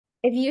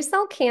If you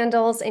sell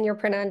candles in your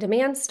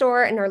print-on-demand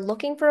store and are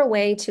looking for a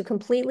way to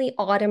completely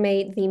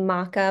automate the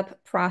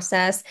mock-up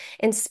process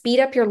and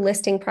speed up your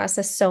listing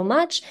process so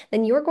much,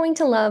 then you're going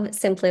to love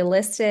Simply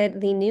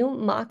Listed, the new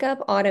mock-up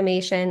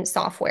automation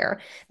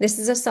software. This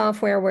is a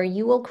software where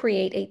you will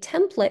create a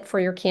template for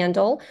your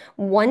candle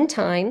one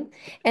time,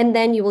 and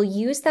then you will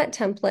use that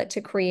template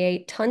to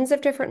create tons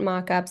of different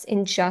mock-ups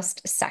in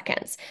just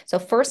seconds. So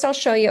first, I'll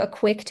show you a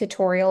quick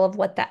tutorial of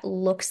what that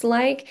looks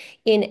like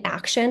in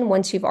action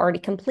once you've already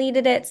completed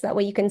it, so that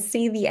way you can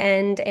see the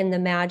end and the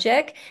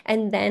magic.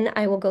 And then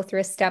I will go through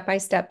a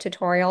step-by-step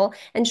tutorial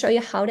and show you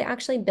how to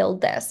actually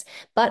build this.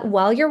 But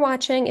while you're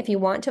watching, if you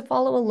want to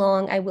follow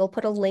along, I will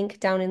put a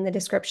link down in the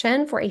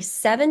description for a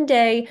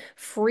 7-day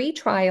free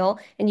trial,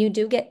 and you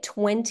do get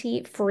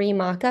 20 free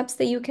mockups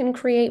that you can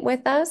create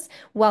with us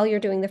while you're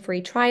doing the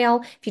free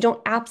trial. If you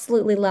don't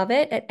absolutely love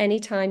it at any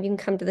time, you can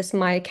come to this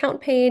My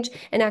Account page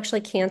and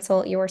actually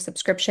cancel your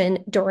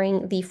subscription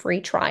during the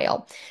free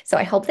trial. So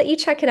I hope that you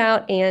check it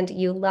out and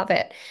you love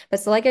it.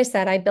 But so like I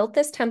said, I built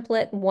this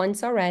template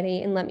once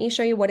already, and let me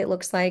show you what it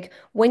looks like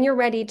when you're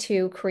ready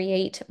to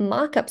create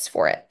mockups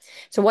for it.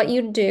 So what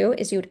you'd do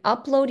is you'd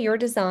upload your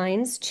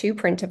designs to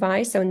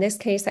Printify. So in this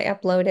case, I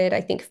uploaded,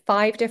 I think,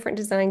 5 different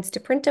designs to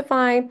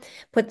Printify,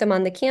 put them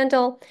on the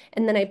candle,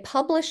 and then I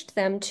published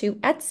them to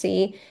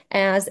Etsy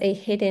as a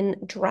hidden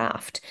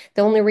draft.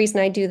 The only reason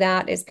I do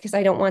that is because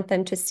I don't want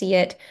them to see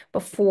it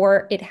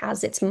before it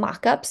has its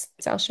mockups.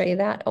 So I'll show you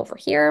that over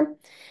here.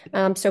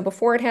 So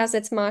before it has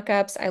its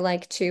mockups, I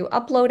like to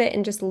upload it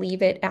and just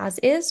leave it as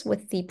is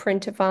with the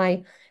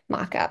Printify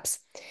mockups.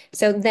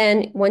 So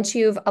then once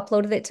you've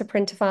uploaded it to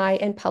Printify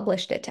and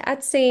published it to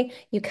Etsy,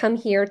 you come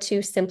here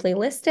to Simply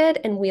Listed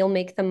and we'll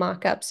make the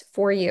mockups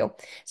for you.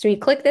 So you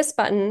click this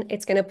button,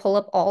 it's going to pull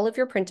up all of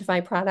your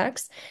Printify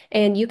products,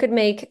 and you could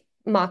make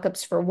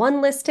mockups for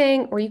one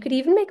listing, or you could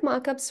even make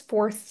mockups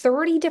for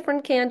 30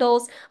 different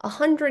candles,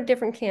 100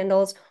 different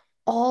candles,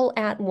 all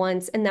at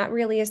once. And that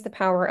really is the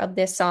power of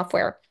this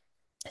software.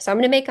 So I'm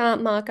going to make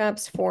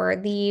mockups for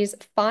these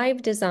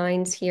 5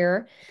 designs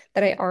here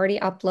that I already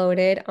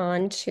uploaded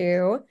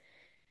onto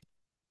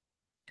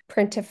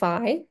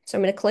Printify. So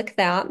I'm going to click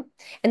that.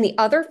 And the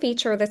other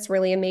feature that's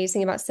really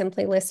amazing about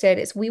Simply Listed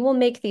is we will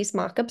make these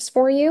mockups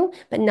for you.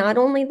 But not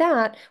only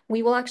that,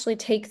 we will actually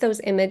take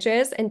those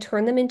images and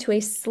turn them into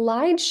a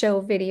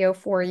slideshow video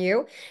for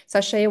you. So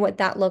I'll show you what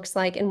that looks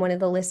like in one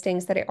of the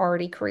listings that I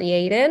already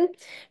created.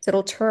 So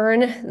it'll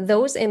turn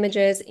those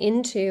images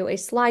into a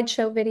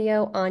slideshow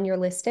video on your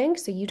listing.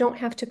 So you don't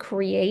have to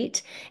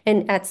create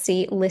an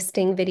Etsy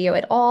listing video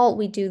at all.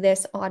 We do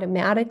this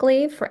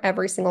automatically for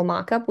every single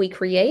mockup we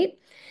create.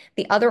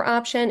 The other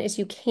option is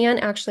you can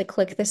actually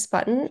click this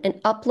button and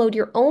upload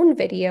your own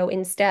video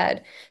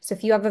instead. So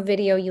if you have a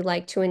video you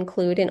like to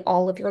include in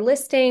all of your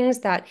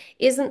listings that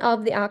isn't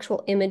of the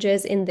actual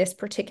images in this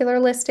particular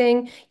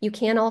listing, you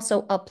can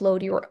also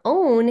upload your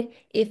own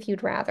if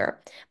you'd rather.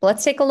 But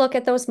let's take a look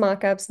at those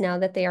mockups now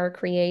that they are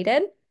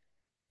created.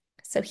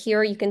 So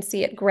here you can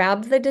see it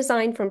grab the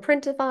design from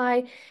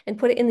Printify and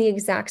put it in the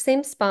exact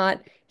same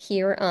spot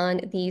here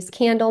on these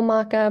candle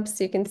mockups.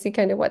 So you can see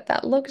kind of what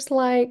that looks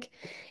like.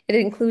 It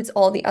includes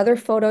all the other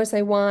photos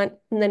I want.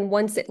 And then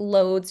once it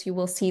loads, you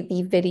will see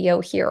the video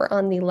here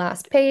on the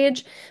last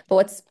page. But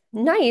what's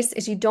nice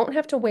is you don't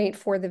have to wait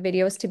for the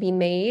videos to be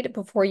made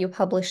before you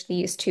publish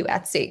these to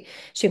Etsy.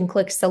 So you can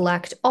click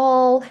select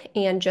all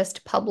and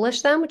just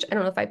publish them, which I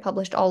don't know if I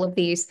published all of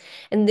these.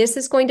 And this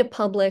is going to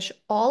publish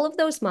all of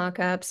those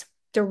mockups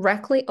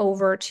directly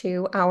over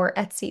to our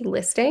Etsy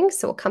listing.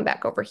 So we'll come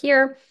back over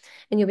here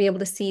and you'll be able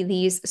to see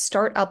these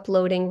start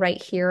uploading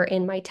right here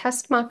in my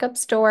test mockup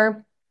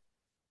store.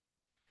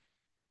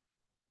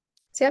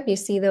 So yep, you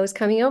see those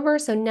coming over.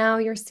 So now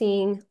you're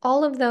seeing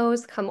all of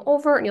those come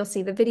over, and you'll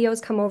see the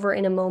videos come over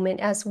in a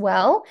moment as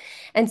well.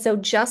 And so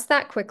just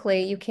that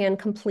quickly, you can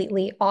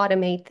completely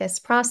automate this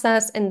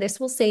process, and this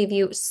will save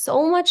you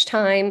so much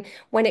time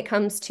when it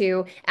comes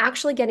to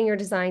actually getting your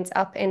designs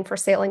up and for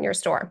sale in your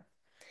store.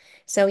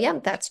 So yeah,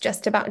 that's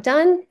just about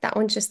done. That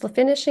one's just the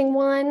finishing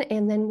one,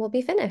 and then we'll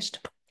be finished.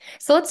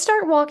 So let's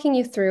start walking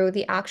you through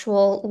the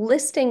actual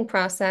listing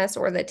process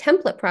or the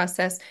template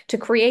process to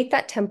create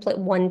that template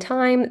one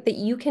time that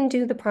you can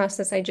do the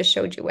process I just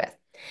showed you with.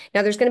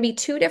 Now, there's going to be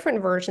 2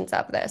 different versions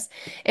of this,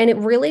 and it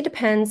really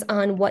depends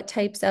on what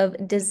types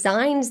of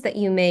designs that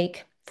you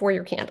make for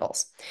your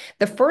candles.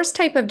 The first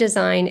type of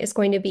design is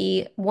going to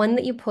be one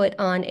that you put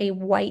on a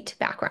white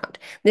background.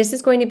 This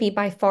is going to be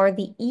by far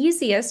the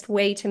easiest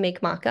way to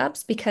make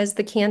mockups because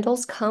the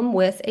candles come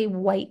with a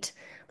white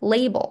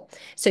label.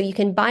 So you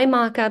can buy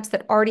mockups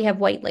that already have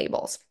white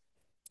labels.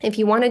 If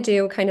you want to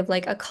do kind of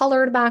like a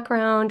colored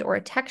background or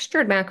a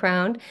textured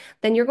background,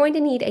 then you're going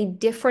to need a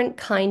different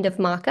kind of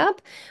mockup,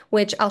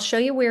 which I'll show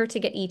you where to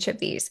get each of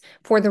these.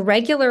 For the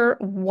regular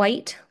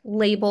white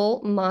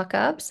label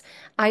mockups,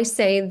 I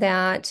say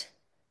that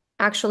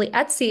Actually,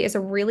 Etsy is a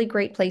really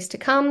great place to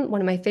come. One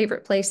of my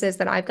favorite places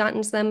that I've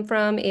gotten them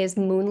from is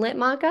Moonlit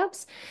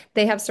Mockups.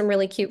 They have some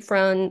really cute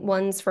fun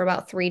ones for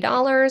about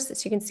 $3.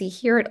 So you can see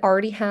here it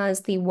already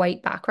has the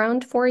white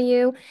background for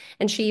you.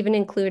 And she even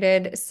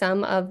included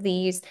some of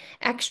these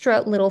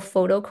extra little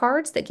photo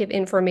cards that give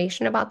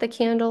information about the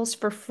candles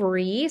for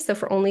free. So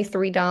for only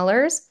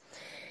 $3.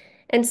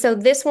 And so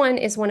this one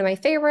is one of my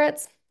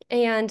favorites.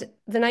 And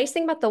the nice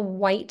thing about the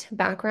white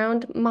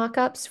background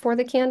mock-ups for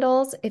the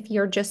candles, if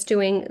you're just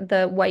doing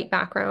the white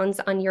backgrounds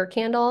on your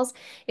candles,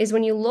 is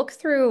when you look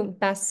through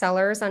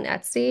bestsellers on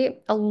Etsy,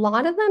 a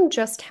lot of them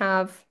just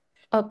have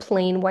a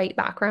plain white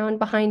background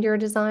behind your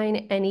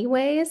design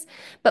anyways,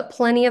 but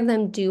plenty of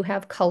them do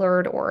have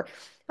colored or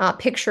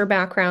picture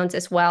backgrounds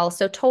as well.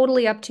 So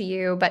totally up to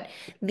you, but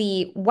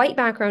the white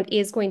background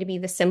is going to be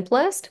the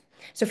simplest.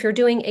 So if you're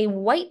doing a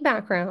white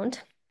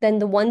background, then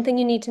the one thing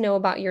you need to know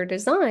about your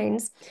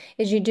designs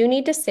is you do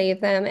need to save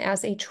them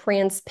as a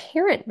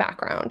transparent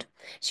background.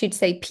 So you'd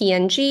say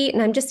PNG,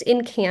 and I'm just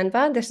in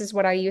Canva. This is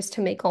what I use to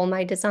make all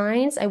my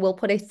designs. I will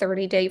put a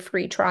 30-day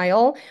free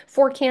trial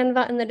for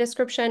Canva in the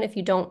description. If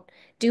you don't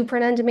do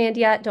print on demand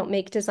yet, don't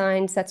make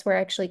designs. That's where I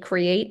actually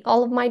create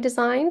all of my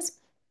designs.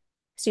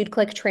 So you'd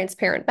click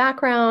transparent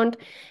background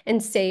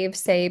and save,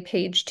 say,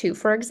 page 2,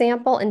 for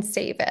example, and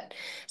save it.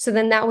 So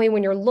then that way,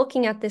 when you're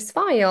looking at this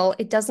file,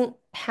 it doesn't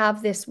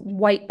have this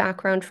white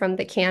background from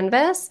the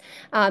canvas.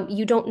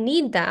 You don't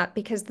need that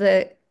because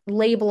the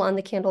label on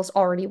the candle is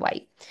already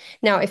white.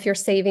 Now, if you're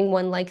saving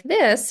one like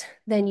this,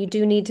 then you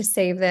do need to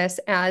save this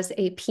as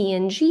a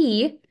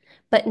PNG,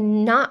 but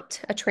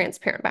not a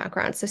transparent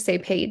background. So say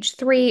page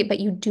 3, but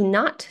you do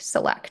not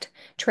select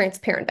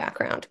transparent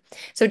background.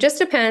 So it just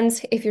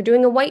depends. If you're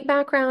doing a white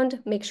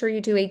background, make sure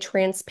you do a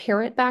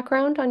transparent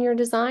background on your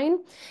design.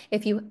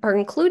 If you are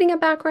including a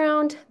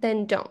background,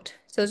 then don't.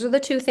 So those are the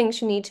two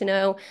things you need to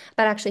know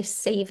about actually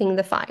saving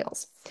the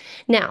files.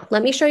 Now,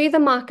 let me show you the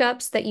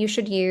mock-ups that you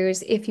should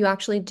use if you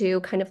actually do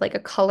kind of like a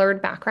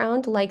colored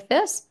background like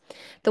this.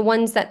 The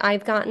ones that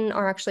I've gotten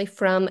are actually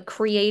from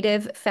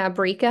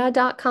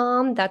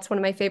creativefabrica.com. That's one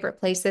of my favorite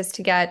places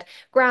to get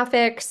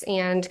graphics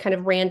and kind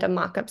of random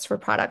mock-ups for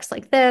products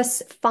like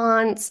this,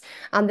 fonts.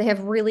 They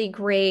have really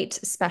great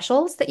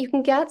specials that you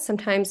can get,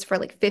 sometimes for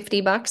like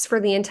 $50 for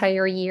the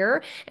entire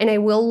year. And I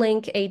will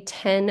link a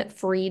 10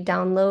 free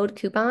download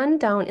coupon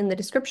down in the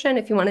description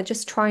if you want to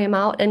just try them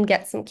out and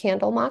get some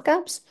candle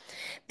mock-ups.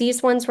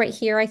 These ones right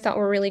here I thought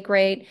were really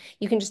great.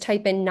 You can just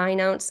type in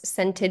 9-ounce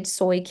scented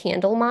soy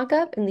candle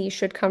mock-up and these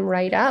should come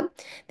right up.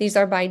 These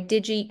are by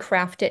Digi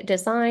Craft It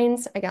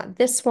Designs. I got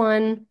this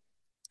one.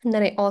 And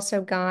then I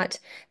also got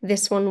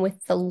this one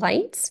with the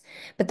lights.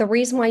 But the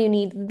reason why you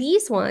need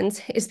these ones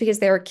is because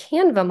they're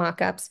Canva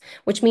mock-ups,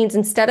 which means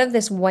instead of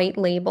this white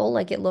label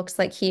like it looks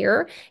like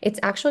here, it's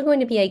actually going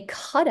to be a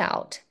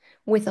cutout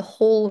with a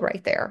hole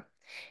right there.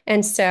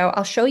 And so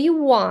I'll show you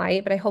why,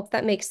 but I hope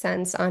that makes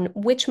sense on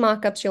which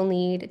mock-ups you'll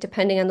need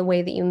depending on the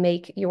way that you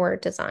make your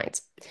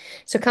designs.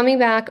 So coming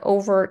back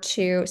over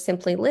to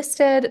Simply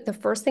Listed, the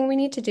first thing we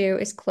need to do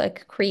is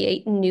click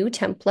Create New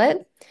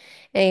Template.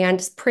 And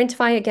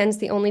Printify, again, is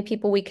the only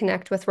people we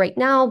connect with right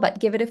now, but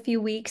give it a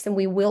few weeks and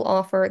we will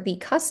offer the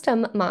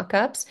custom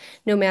mockups,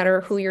 no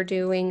matter who you're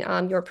doing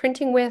your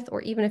printing with,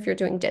 or even if you're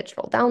doing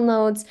digital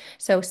downloads.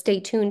 So stay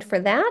tuned for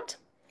that.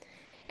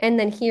 And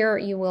then here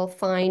you will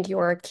find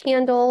your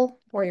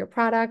candle or your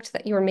product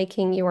that you're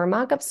making your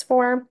mockups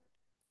for.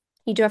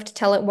 You do have to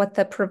tell it what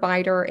the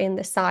provider and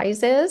the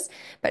size is,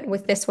 but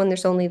with this one,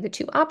 there's only the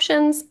two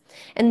options.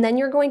 And then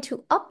you're going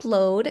to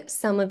upload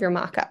some of your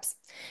mockups.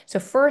 So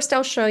first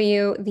I'll show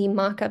you the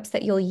mockups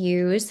that you'll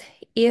use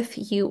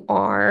if you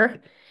are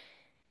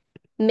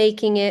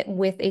making it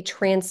with a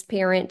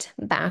transparent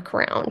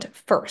background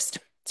first.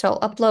 So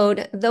I'll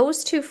upload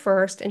those two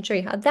first and show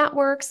you how that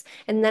works.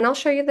 And then I'll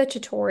show you the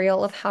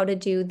tutorial of how to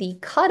do the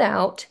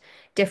cutout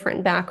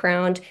different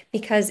background,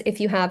 because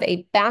if you have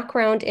a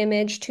background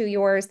image to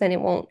yours, then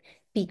it won't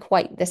be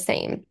quite the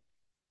same.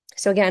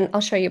 So again,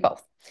 I'll show you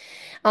both.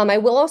 I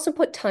will also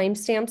put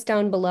timestamps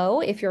down below.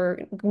 If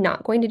you're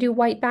not going to do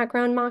white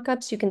background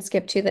mockups, you can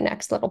skip to the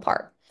next little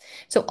part.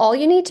 So all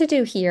you need to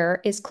do here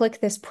is click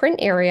this print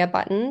area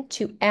button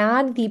to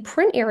add the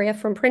print area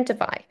from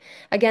Printify.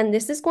 Again,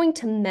 this is going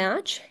to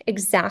match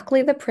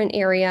exactly the print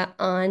area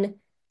on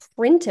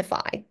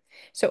Printify.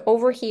 So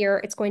over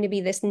here, it's going to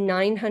be this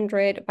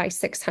 900 by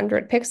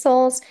 600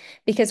 pixels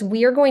because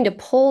we are going to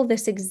pull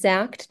this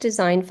exact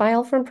design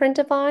file from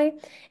Printify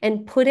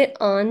and put it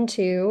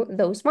onto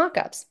those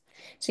mockups.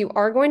 So you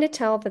are going to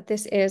tell that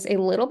this is a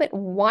little bit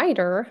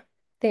wider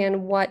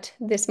than what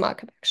this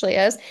mockup actually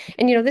is.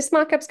 And you know, this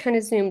mockup's kind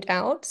of zoomed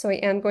out, so I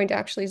am going to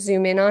actually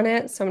zoom in on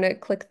it. So I'm going to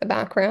click the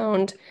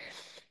background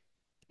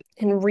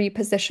and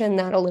reposition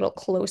that a little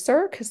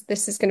closer because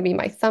this is going to be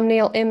my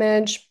thumbnail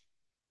image.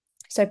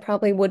 So I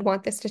probably would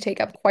want this to take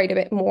up quite a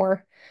bit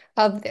more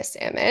of this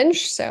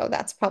image. So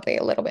that's probably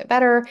a little bit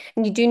better.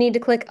 And you do need to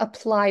click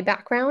apply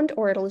background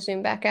or it'll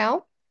zoom back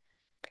out.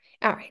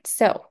 All right,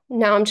 so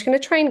now I'm just going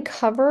to try and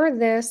cover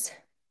this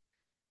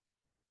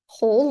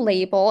whole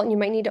label, and you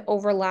might need to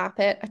overlap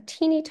it a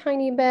teeny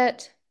tiny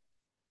bit.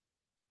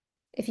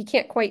 If you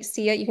can't quite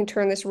see it, you can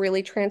turn this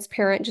really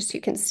transparent just so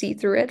you can see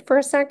through it for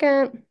a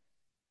second.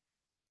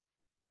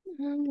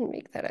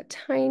 Make that a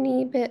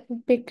tiny bit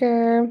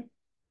bigger.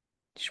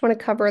 Just want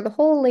to cover the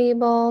whole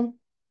label.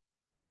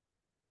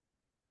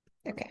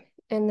 Okay.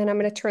 And then I'm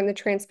going to turn the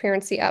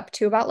transparency up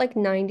to about like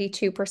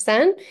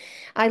 92%.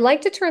 I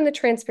like to turn the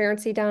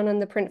transparency down on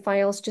the print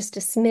files just a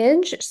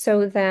smidge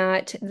so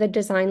that the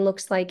design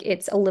looks like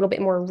it's a little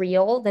bit more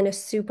real than a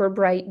super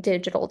bright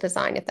digital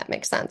design, if that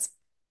makes sense.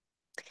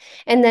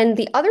 And then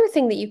the other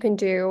thing that you can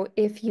do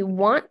if you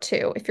want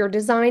to, if your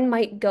design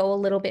might go a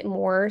little bit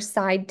more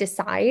side to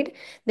side,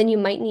 then you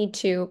might need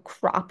to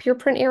crop your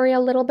print area a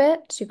little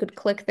bit. So you could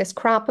click this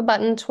crop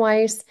button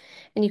twice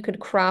and you could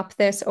crop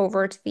this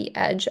over to the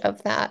edge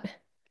of that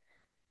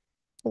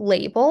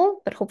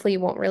label, but hopefully you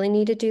won't really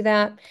need to do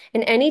that.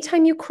 And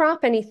anytime you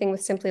crop anything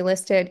with Simply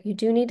Listed, you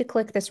do need to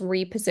click this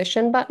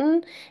reposition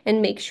button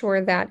and make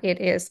sure that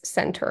it is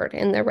centered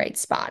in the right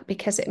spot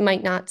because it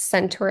might not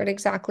center it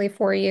exactly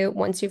for you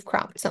once you've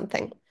cropped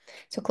something.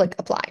 So click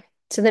apply.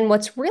 So then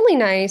what's really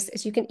nice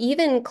is you can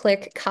even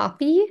click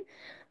copy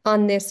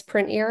on this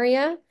print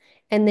area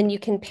and then you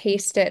can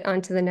paste it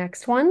onto the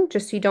next one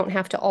just so you don't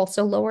have to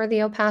also lower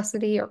the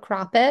opacity or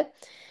crop it.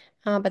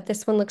 But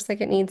this one looks like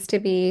it needs to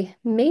be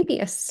maybe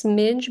a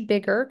smidge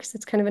bigger because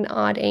it's kind of an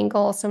odd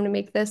angle. So I'm going to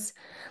make this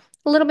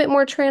a little bit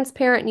more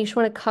transparent and you just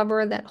want to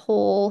cover that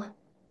whole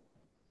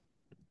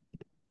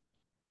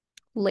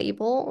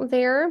label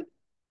there.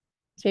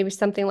 So maybe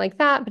something like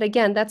that. But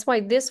again, that's why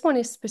this one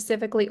is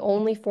specifically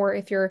only for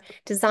if your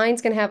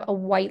design's going to have a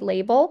white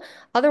label.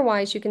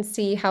 Otherwise, you can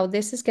see how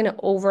this is going to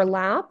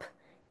overlap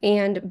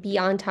and be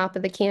on top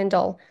of the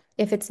candle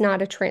if it's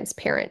not a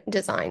transparent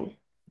design.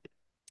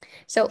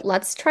 So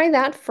let's try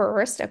that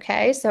first,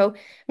 okay? So I'm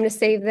going to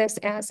save this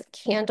as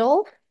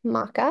candle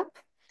mockup,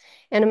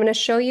 and I'm going to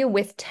show you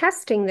with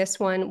testing this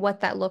one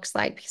what that looks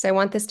like because I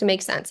want this to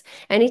make sense.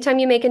 Anytime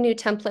you make a new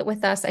template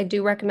with us, I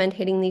do recommend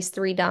hitting these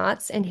three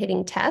dots and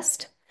hitting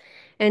test.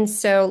 And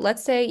so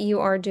let's say you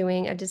are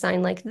doing a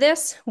design like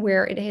this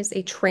where it is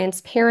a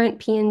transparent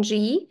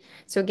PNG.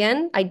 So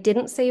again, I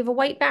didn't save a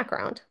white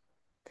background.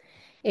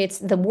 It's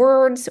the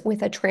words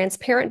with a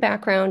transparent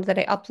background that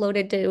I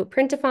uploaded to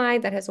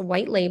Printify that has a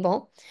white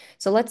label.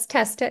 So let's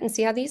test it and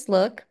see how these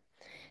look.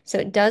 So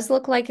it does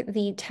look like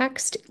the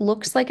text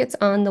looks like it's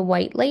on the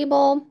white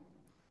label.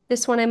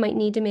 This one I might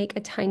need to make a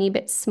tiny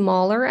bit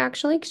smaller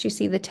actually, because you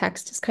see the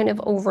text is kind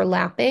of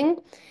overlapping.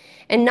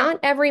 And not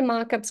every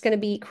mock-up is going to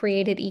be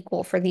created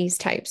equal for these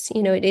types.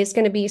 You know, it is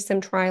going to be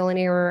some trial and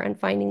error and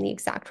finding the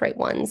exact right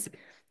ones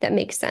that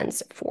make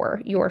sense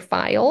for your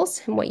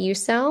files and what you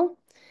sell.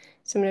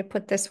 So I'm going to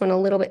put this one a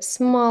little bit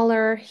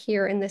smaller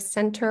here in the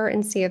center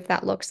and see if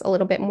that looks a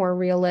little bit more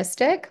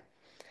realistic.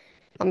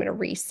 I'm going to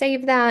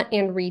resave that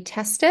and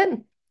retest it.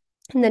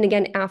 And then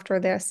again, after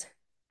this,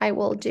 I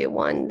will do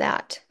one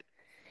that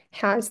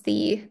has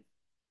the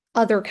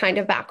other kind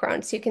of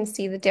background so you can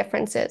see the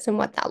differences and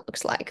what that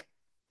looks like.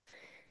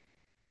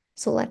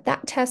 So let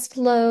that test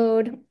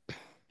load.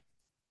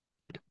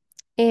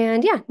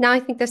 And yeah, now I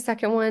think the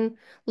second one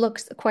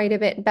looks quite a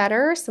bit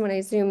better. So when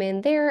I zoom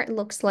in there, it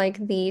looks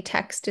like the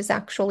text is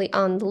actually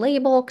on the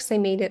label because I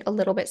made it a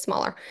little bit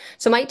smaller.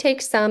 So it might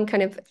take some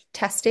kind of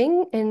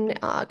testing and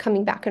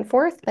coming back and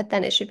forth, but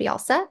then it should be all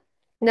set.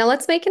 Now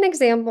let's make an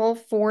example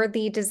for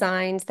the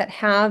designs that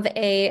have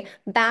a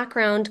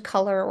background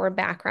color or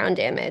background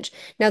image.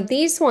 Now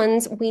these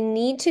ones, we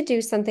need to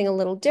do something a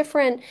little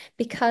different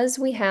because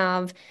we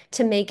have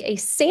to make a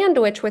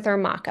sandwich with our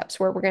mockups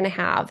where we're going to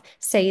have,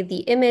 say, the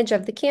image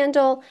of the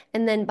candle,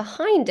 and then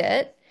behind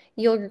it,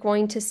 you're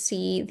going to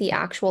see the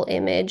actual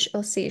image.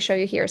 I'll show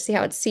you here. See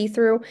how it's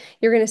see-through?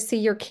 You're going to see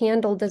your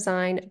candle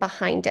design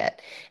behind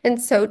it.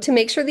 And so to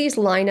make sure these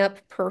line up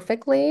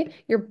perfectly,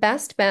 your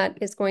best bet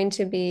is going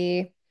to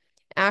be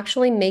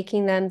actually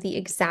making them the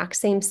exact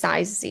same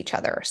size as each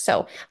other.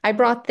 So I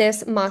brought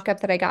this mock-up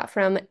that I got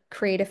from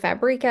Creative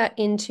Fabrica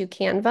into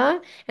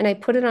Canva, and I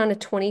put it on a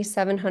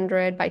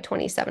 2700 by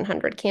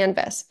 2700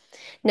 canvas.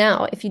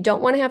 Now, if you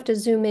don't want to have to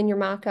zoom in your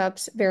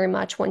mock-ups very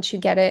much once you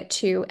get it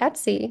to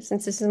Etsy,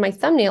 since this is my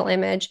thumbnail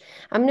image,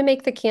 I'm going to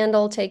make the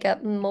candle take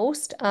up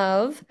most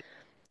of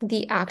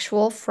the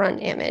actual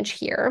front image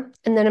here.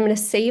 And then I'm going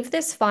to save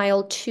this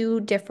file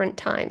two different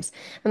times.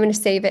 I'm going to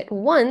save it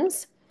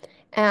once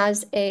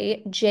as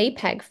a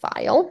JPEG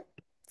file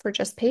for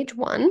just page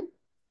one.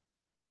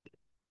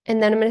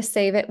 And then I'm going to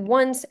save it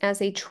once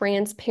as a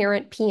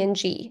transparent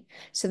PNG.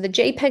 So the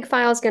JPEG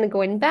file is going to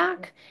go in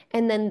back,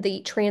 and then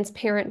the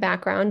transparent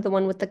background, the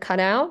one with the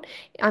cutout,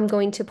 I'm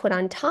going to put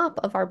on top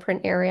of our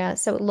print area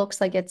so it looks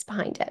like it's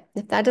behind it.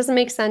 If that doesn't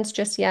make sense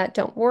just yet,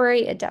 don't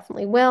worry, it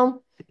definitely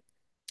will.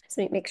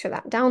 So make sure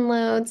that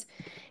downloads.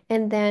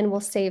 And then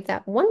we'll save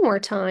that one more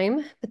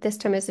time, but this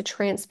time as a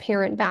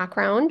transparent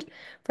background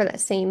for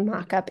that same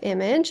mock-up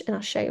image. And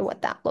I'll show you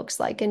what that looks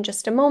like in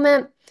just a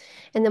moment.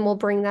 And then we'll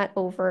bring that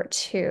over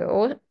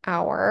to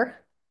our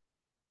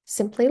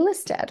Simply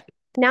Listed.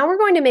 Now we're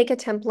going to make a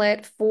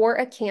template for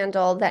a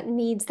candle that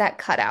needs that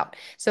cutout.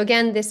 So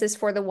again, this is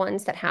for the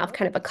ones that have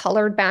kind of a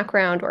colored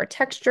background or a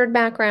textured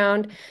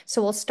background.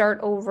 So we'll start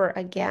over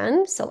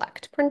again,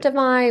 select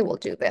Printify, we'll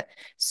do the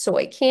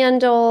soy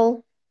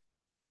candle.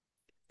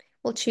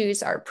 We'll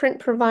choose our print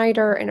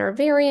provider and our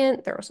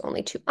variant. There's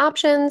only two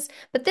options,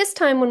 but this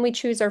time when we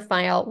choose our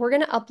file, we're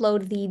going to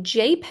upload the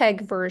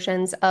JPEG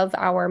versions of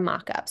our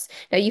mockups.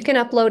 Now you can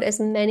upload as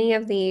many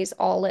of these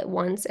all at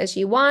once as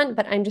you want,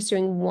 but I'm just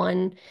doing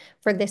one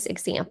for this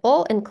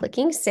example and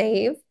clicking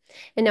save.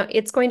 And now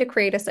it's going to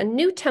create us a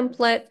new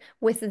template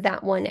with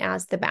that one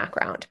as the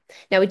background.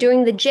 Now we're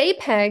doing the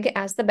JPEG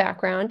as the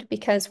background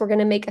because we're going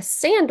to make a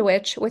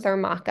sandwich with our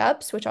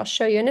mockups, which I'll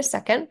show you in a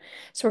second.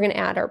 So we're going to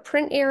add our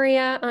print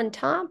area on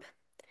top.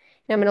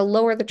 And I'm going to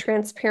lower the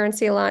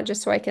transparency a lot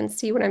just so I can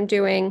see what I'm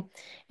doing.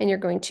 And you're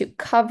going to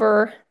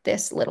cover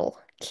this little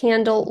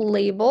candle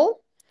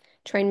label.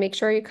 Try and make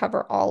sure you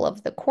cover all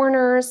of the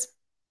corners.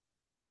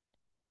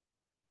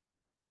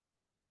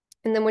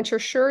 And then once you're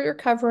sure you're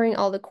covering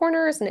all the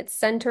corners and it's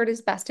centered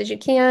as best as you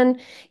can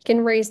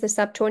raise this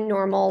up to a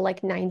normal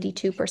like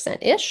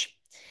 92%-ish.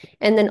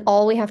 And then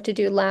all we have to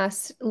do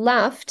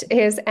left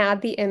is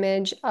add the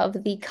image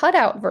of the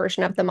cutout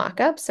version of the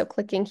mockup. So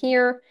clicking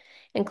here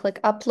and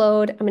click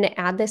upload. I'm going to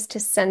add this to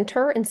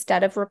center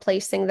instead of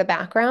replacing the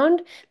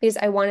background because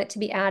I want it to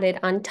be added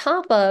on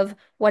top of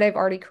what I've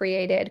already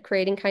created,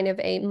 creating kind of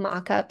a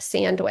mockup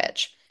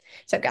sandwich.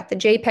 So I've got the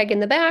JPEG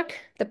in the back,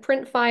 the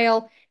print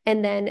file,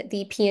 and then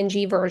the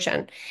PNG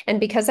version. And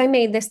because I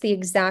made this the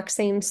exact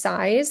same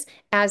size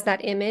as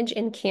that image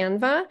in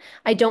Canva,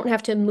 I don't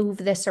have to move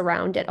this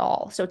around at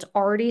all. So it's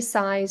already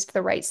sized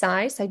the right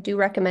size. I do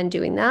recommend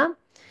doing that.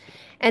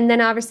 And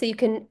then obviously you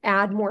can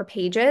add more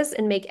pages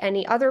and make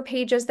any other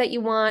pages that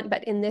you want.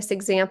 But in this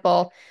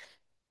example,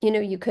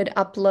 you could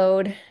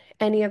upload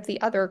any of the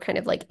other kind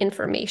of like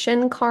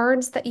information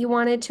cards that you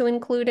wanted to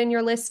include in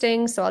your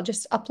listing. So I'll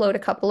just upload a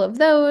couple of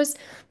those.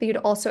 But you'd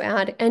also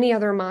add any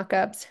other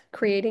mockups,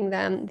 creating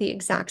them the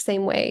exact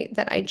same way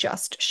that I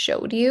just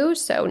showed you.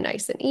 So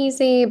nice and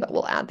easy, but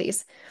we'll add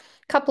these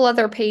couple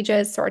other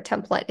pages so our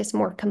template is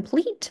more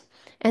complete.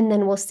 And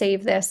then we'll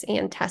save this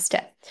and test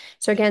it.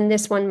 So again,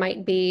 this one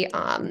might be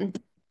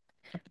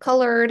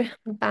colored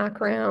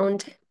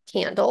background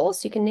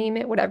candles. You can name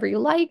it whatever you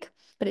like,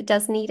 but it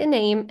does need a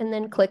name, and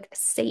then click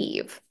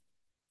save.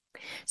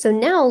 So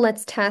now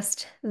let's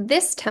test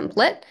this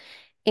template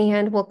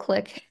and we'll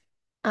click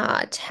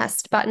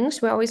test button.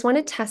 So we always want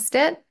to test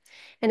it.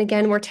 And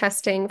again, we're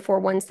testing for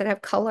ones that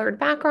have colored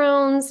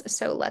backgrounds.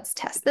 So let's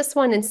test this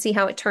one and see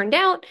how it turned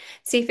out,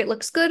 see if it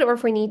looks good or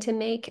if we need to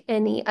make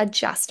any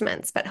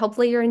adjustments. But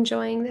hopefully you're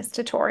enjoying this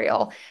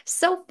tutorial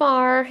so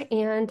far,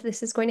 and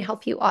this is going to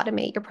help you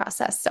automate your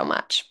process so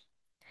much.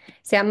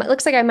 So yeah, it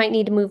looks like I might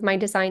need to move my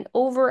design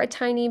over a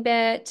tiny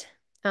bit.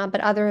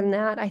 But other than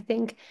that, I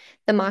think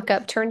the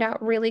mock-up turned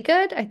out really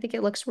good. I think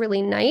it looks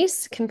really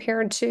nice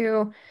compared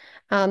to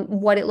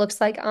what it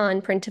looks like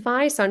on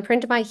Printify. So on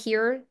Printify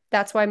here,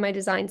 that's why my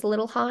design's a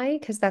little high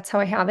because that's how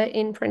I have it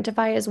in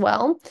Printify as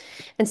well.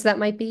 And so that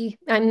might be,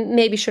 I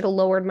maybe should have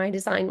lowered my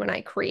design when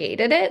I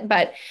created it,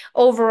 but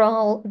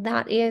overall,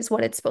 that is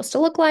what it's supposed to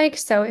look like.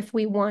 So if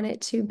we want it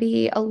to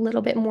be a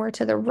little bit more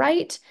to the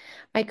right,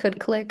 I could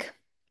click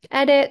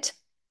edit.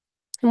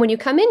 And when you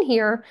come in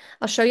here,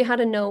 I'll show you how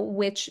to know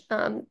which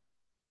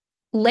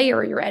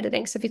layer you're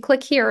editing. So if you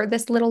click here,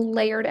 this little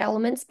layered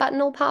elements button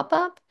will pop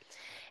up,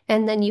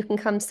 and then you can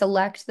come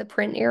select the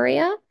print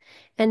area.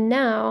 And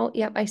now,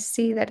 yep, I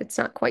see that it's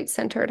not quite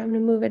centered. I'm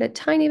going to move it a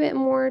tiny bit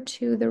more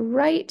to the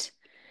right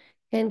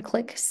and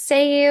click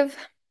save.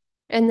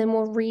 And then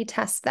we'll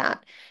retest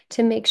that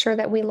to make sure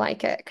that we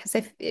like it, because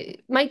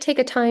it might take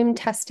a time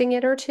testing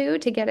it or two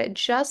to get it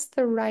just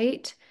the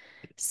right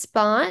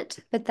spot.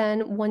 But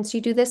then once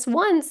you do this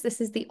once,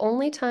 this is the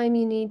only time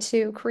you need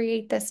to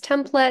create this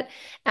template.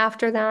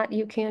 After that,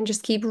 you can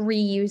just keep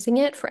reusing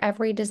it for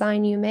every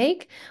design you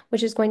make,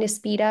 which is going to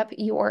speed up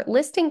your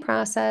listing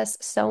process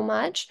so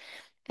much.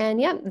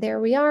 And yeah, there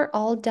we are,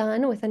 all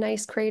done with a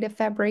nice Creative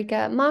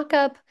Fabrica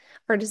mockup.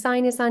 Our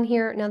design is on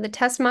here. Now the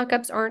test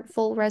mockups aren't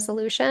full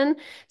resolution.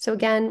 So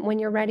again, when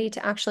you're ready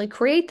to actually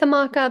create the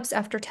mockups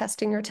after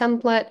testing your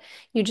template,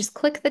 you just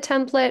click the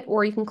template,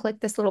 or you can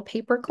click this little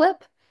paper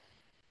clip.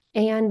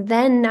 And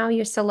then now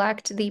you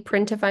select the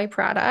Printify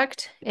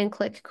product and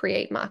click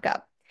Create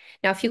Mockup.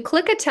 Now, if you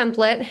click a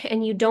template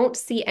and you don't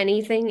see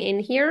anything in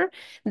here,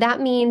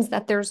 that means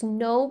that there's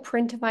no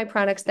Printify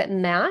products that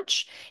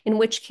match, in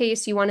which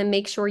case you want to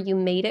make sure you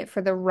made it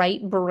for the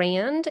right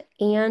brand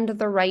and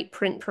the right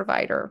print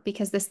provider,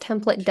 because this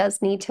template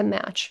does need to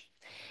match.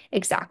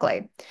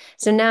 Exactly.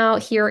 So now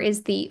here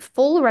is the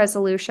full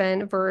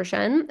resolution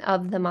version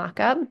of the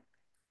mockup.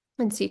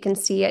 And so you can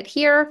see it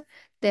here.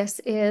 this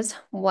is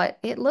what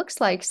it looks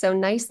like. So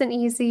nice and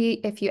easy.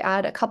 If you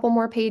add a couple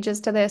more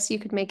pages to this, you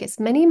could make as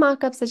many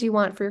mock-ups as you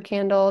want for your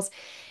candles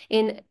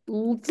in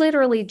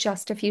literally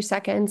just a few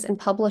seconds and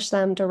publish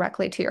them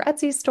directly to your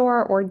Etsy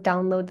store or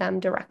download them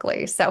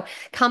directly. So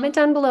comment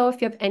down below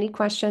if you have any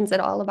questions at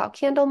all about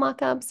candle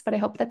mock-ups, but I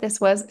hope that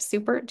this was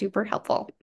super duper helpful.